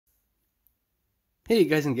Hey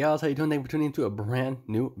guys and gals, how you doing? Thank you for tuning into a brand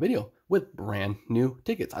new video with brand new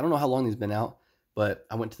tickets. I don't know how long these been out, but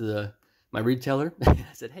I went to my retailer and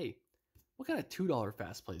I said, hey, what kind of $2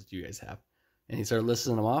 fast plays do you guys have? And he started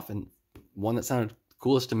listing them off, and one that sounded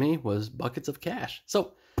coolest to me was buckets of cash.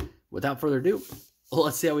 So without further ado,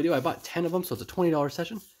 let's see how we do. I bought 10 of them, so it's a $20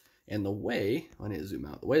 session. And the way, I need to zoom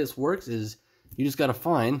out, the way this works is you just got to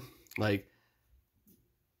find like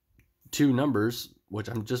two numbers, which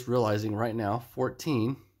I'm just realizing right now,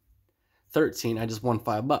 14, 13, I just won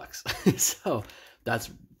 $5. So that's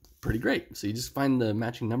pretty great. So you just find the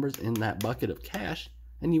matching numbers in that bucket of cash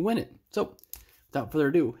and you win it. So without further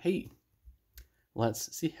ado, hey,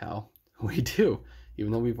 let's see how we do,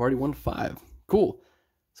 even though we've already won 5. Cool.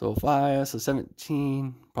 So 5, so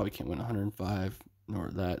 17, probably can't win 105,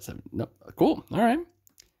 nor that, 7, no, cool, all right.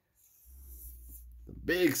 The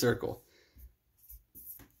big circle.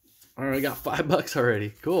 All right, I got $5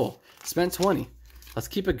 already. Cool. Spent 20. Let's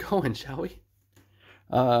keep it going, shall we?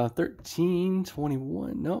 13,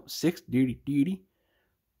 21. Nope. 6, duty.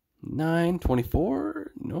 9,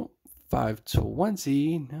 24. Nope. 5,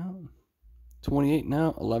 20. No. 28.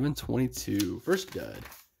 No. 11, 22. First dud.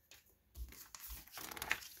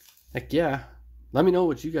 Heck yeah. Let me know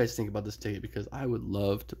what you guys think about this ticket, because I would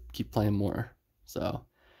love to keep playing more. So,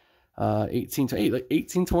 18 to 8. Like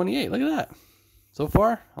 18, 28. Look at that. So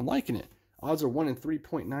far, I'm liking it. Odds are 1 in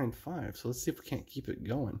 3.95. So let's see if we can't keep it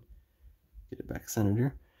going. Get it back centered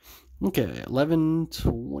here. Okay, 11,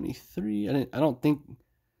 23. I don't think.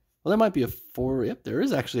 Well, there might be a 4. Yep, there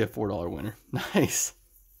is actually a $4 winner. Nice.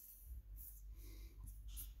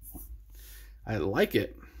 I like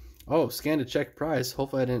it. Oh, scan to check price.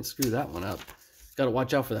 Hopefully I didn't screw that one up. Got to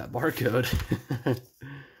watch out for that barcode.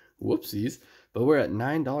 Whoopsies. But we're at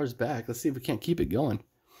 $9 back. Let's see if we can't keep it going.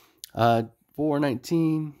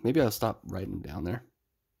 419. Maybe I'll stop writing them down there.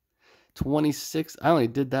 26. I only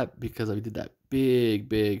did that because I did that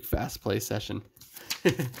big fast play session.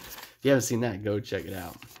 If you haven't seen that, go check it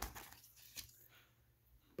out.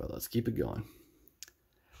 But let's keep it going.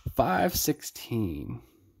 5, 16.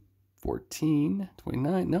 14,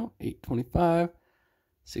 29. No, 8, 25.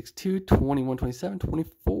 6, 2, 21, 27,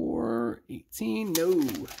 24, 18. No.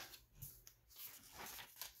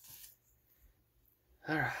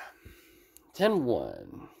 All right. 10,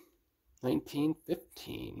 1, 19,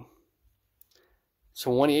 15,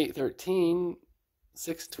 28, 13,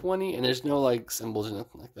 6, 20, and there's no like symbols or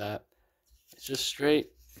nothing like that. It's just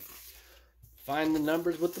straight find the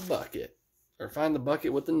numbers with the bucket, or find the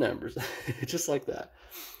bucket with the numbers. Just like that.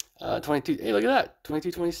 22, hey, look at that.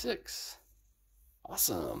 22, 26.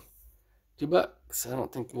 Awesome. $2. I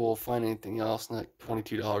don't think we'll find anything else, like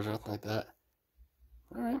 $22 or nothing like that.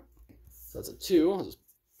 All right. So that's a 2. I'll just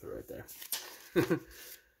put it right there. We've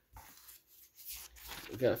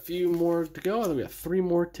got a few more to go, and then we have 3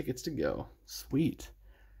 more tickets to go. Sweet.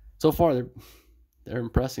 So far, they're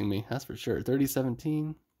impressing me, that's for sure. 30,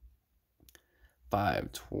 17,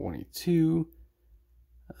 5, 22,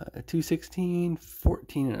 2, 16,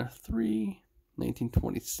 14 and a 3, 19,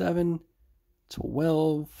 27,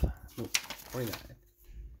 12, 29.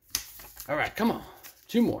 All right, come on.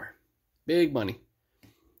 2 more. Big money.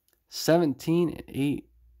 17 and 8,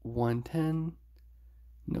 110.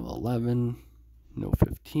 No 11, no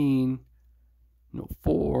 15, no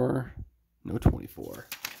 4, no 24.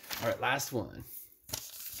 All right, last one.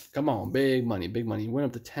 Come on, big money, big money. Went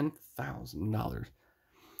up to $10,000.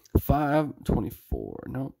 5, 24,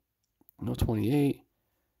 no 28,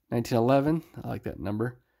 19, 11. I like that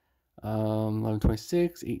number. 11,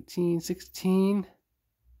 26, 18, 16.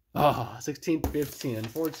 Oh, 16, 15.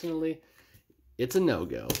 Unfortunately, it's a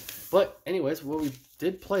no-go. But anyways, well, we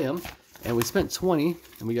did play them, and we spent 20,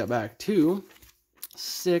 and we got back 2,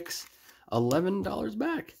 6, $11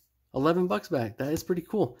 back. $11 back. That is pretty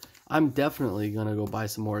cool. I'm definitely gonna go buy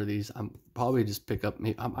some more of these. I'm probably just pick up.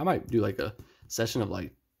 I might do like a session of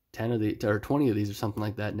like 10 of the or 20 of these or something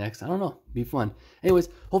like that next. I don't know. Be fun. Anyways,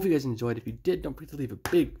 hope you guys enjoyed. If you did, don't forget to leave a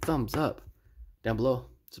big thumbs up down below.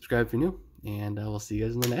 Subscribe if you're new, and we'll see you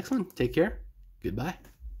guys in the next one. Take care. Goodbye.